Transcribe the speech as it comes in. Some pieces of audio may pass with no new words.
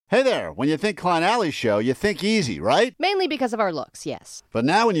Hey there, when you think Klein Alley Show, you think easy, right? Mainly because of our looks, yes. But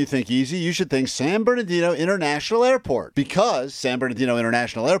now when you think easy, you should think San Bernardino International Airport. Because San Bernardino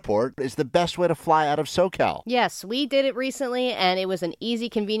International Airport is the best way to fly out of SoCal. Yes, we did it recently, and it was an easy,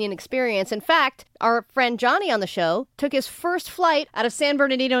 convenient experience. In fact, our friend Johnny on the show took his first flight out of San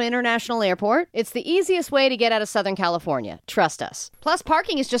Bernardino International Airport. It's the easiest way to get out of Southern California. Trust us. Plus,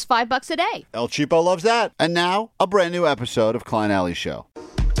 parking is just $5 a day. El Cheapo loves that. And now, a brand new episode of Klein Alley Show.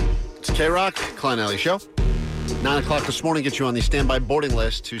 It's K-Rock, Klein Alley Show. 9 o'clock this morning gets you on the standby boarding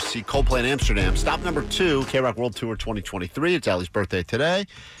list to see Coldplay in Amsterdam. Stop number 2, K-Rock World Tour 2023. It's Allie's birthday today.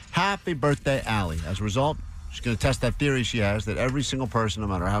 Happy birthday, Allie. As a result, she's going to test that theory she has that every single person, no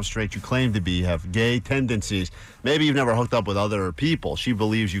matter how straight you claim to be, have gay tendencies. Maybe you've never hooked up with other people. She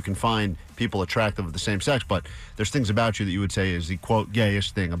believes you can find people attractive of the same sex, but there's things about you that you would say is the, quote,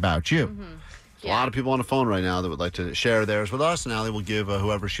 gayest thing about you. Mm-hmm. A lot of people on the phone right now that would like to share theirs with us, and Allie will give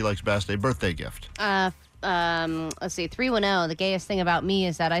whoever she likes best a birthday gift. Let's see, 310, the gayest thing about me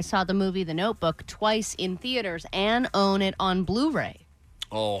is that I saw the movie The Notebook twice in theaters and own it on Blu-ray.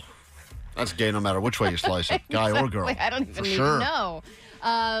 Oh, that's gay no matter which way you slice it, guy or girl. I don't even know.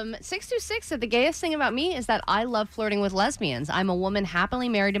 626 said the gayest thing about me is that I love flirting with lesbians. I'm a woman happily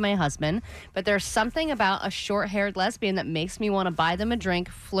married to my husband, but there's something about a short-haired lesbian that makes me want to buy them a drink,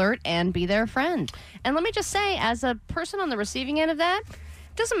 flirt, and be their friend. And let me just say, as a person on the receiving end of that,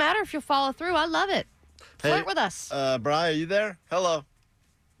 it doesn't matter if you'll follow through. I love it. Flirt with us. Brian, are you there? Hello.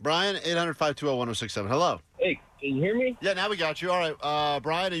 Brian, 800-520-1067. Hello. Hey, can you hear me? Yeah, now we got you. All right.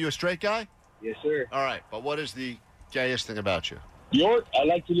 Brian, are you a straight guy? Yes, sir. All right. But what is the gayest thing about you? Bjork. I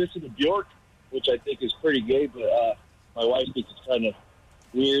like to listen to Bjork, which I think is pretty gay, but my wife thinks it's kind of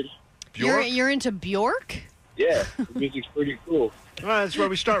weird. Bjork? You're into Bjork? Yeah, the music's pretty cool. All right, that's where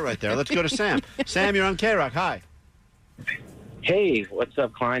we start right there. Let's go to Sam. Sam, you're on K-Rock. Hi. Hey, what's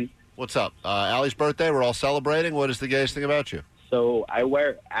up, Klein? What's up? Allie's birthday. We're all celebrating. What is the gayest thing about you? So I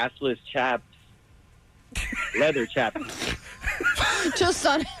wear assless chaps, leather chaps. Just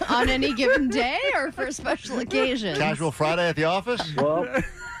on any given day or for special occasions? Casual Friday at the office? Well,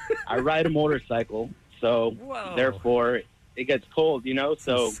 I ride a motorcycle, so therefore it gets cold, you know?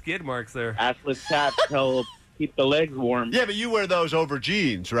 So some skid marks there. Assless chaps help keep the legs warm. Yeah, but you wear those over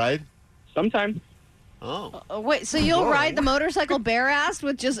jeans, right? Sometimes. Oh. Wait, so you'll ride the motorcycle bare-assed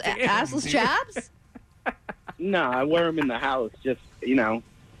with just assless chaps? No, I wear them in the house, just, you know.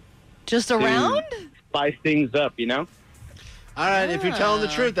 Just around? Spice things up, you know? All right, if you're telling the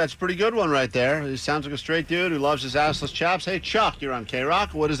truth, that's a pretty good one right there. He sounds like a straight dude who loves his assless chaps. Hey, Chuck, you're on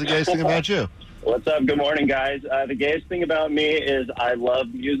K-Rock. What is the gayest thing about you? What's up? Good morning, guys. The gayest thing about me is I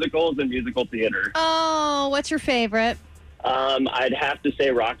love musicals and musical theater. Oh, what's your favorite? I'd have to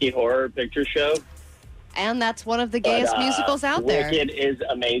say Rocky Horror Picture Show. And that's one of the gayest musicals out there. Wicked is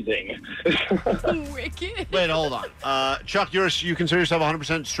amazing. Wicked? Wait, hold on. Chuck, you consider yourself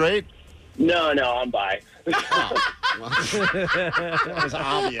 100% straight? No, I'm bi. That was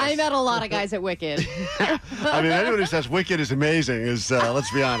obvious. I met a lot of guys at Wicked. I mean, anyone who says Wicked is amazing is, let's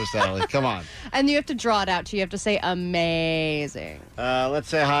be honest, Allie. Come on. And you have to draw it out, too. You have to say amazing. Let's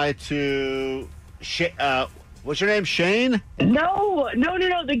say hi to... what's your name, Shane? No.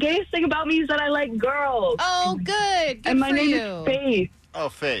 The gayest thing about me is that I like girls. Oh, good. Good and my for name you. is Faith. Oh,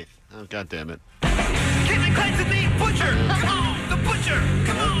 Faith. Oh, God damn it. Kevin Klein's the name Butcher. Come on, the Butcher.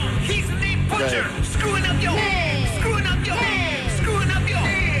 Come on, he's the name Butcher. Right. Screwing up your head. Screwing up your head. Screwing up your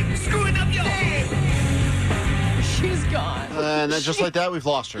head. Screwing up your head. She's gone. And then just like that, we've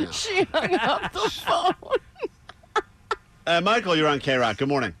lost her now. She hung up the phone. Michael, you're on K-Rock. Good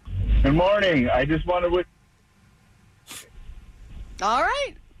morning. Good morning. I just want to wish... All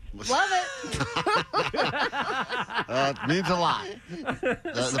right. Love it. It means a lot.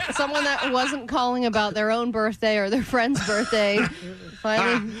 Someone that wasn't calling about their own birthday or their friend's birthday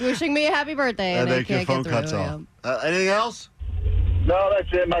finally wishing me a happy birthday. And I your can't phone get through. cuts off. Anything else? No, that's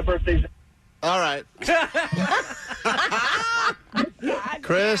it. My birthday's... All right.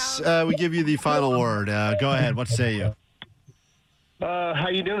 Chris, we give you the final word. Go ahead. What say you? how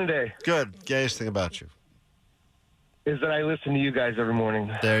you doing today? Good. Gayest thing about you? Is that I listen to you guys every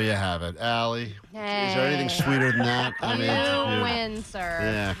morning. There you have it. Allie, Hey. is there anything sweeter than that? You win, sir.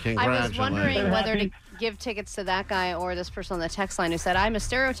 Yeah, I congratulations. was wondering whether to give tickets to that guy or this person on the text line who said, I'm a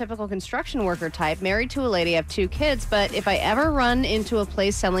stereotypical construction worker type, married to a lady, I have 2 kids, but if I ever run into a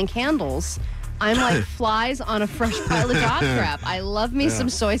place selling candles, I'm like flies on a fresh pile of dog crap. I love me some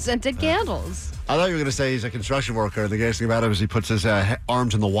soy-scented candles. I thought you were going to say he's a construction worker. The gayest thing about him is he puts his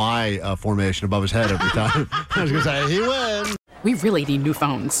arms in the Y formation above his head every time. I was going to say, he wins. We really need new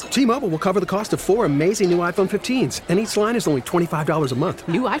phones. T-Mobile will cover the cost of 4 amazing new iPhone 15s, and each line is only $25 a month.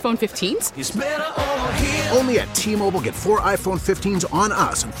 New iPhone 15s? It's better over here. Only at T-Mobile, get 4 iPhone 15s on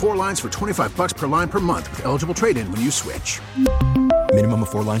us and 4 lines for $25 per line per month with eligible trade-in when you switch. Minimum of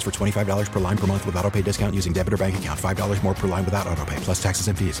 4 lines for $25 per line per month with autopay discount using debit or bank account. $5 more per line without autopay, plus taxes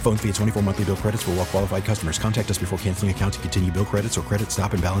and fees. Phone fee at 24 monthly bill credits for well-qualified customers. Contact us before canceling account to continue bill credits or credit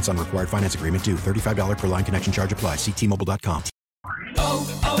stop and balance on required finance agreement due. $35 per line connection charge applies. See T-Mobile.com.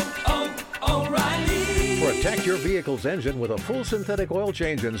 O'Reilly. Protect your vehicle's engine with a full synthetic oil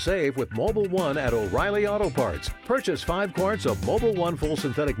change and save with Mobil 1 at O'Reilly Auto Parts. Purchase 5 quarts of Mobil 1 full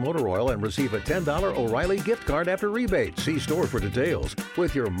synthetic motor oil and receive a $10 O'Reilly gift card after rebate. See store for details.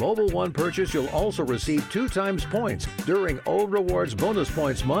 With your Mobil 1 purchase, you'll also receive 2 times points during O Rewards Bonus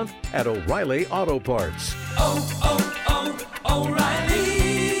Points Month at O'Reilly Auto Parts.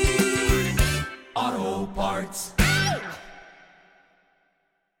 O'Reilly Auto Parts.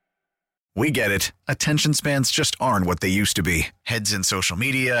 We get it. Attention spans just aren't what they used to be. Heads in social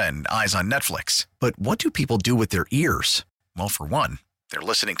media and eyes on Netflix. But what do people do with their ears? Well, for one, they're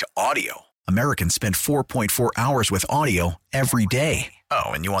listening to audio. Americans spend 4.4 hours with audio every day. Oh,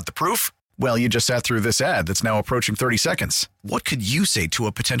 and you want the proof? Well, you just sat through this ad that's now approaching 30 seconds. What could you say to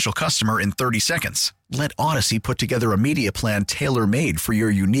a potential customer in 30 seconds? Let Odyssey put together a media plan tailor-made for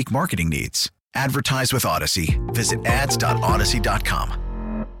your unique marketing needs. Advertise with Odyssey. Visit ads.odyssey.com.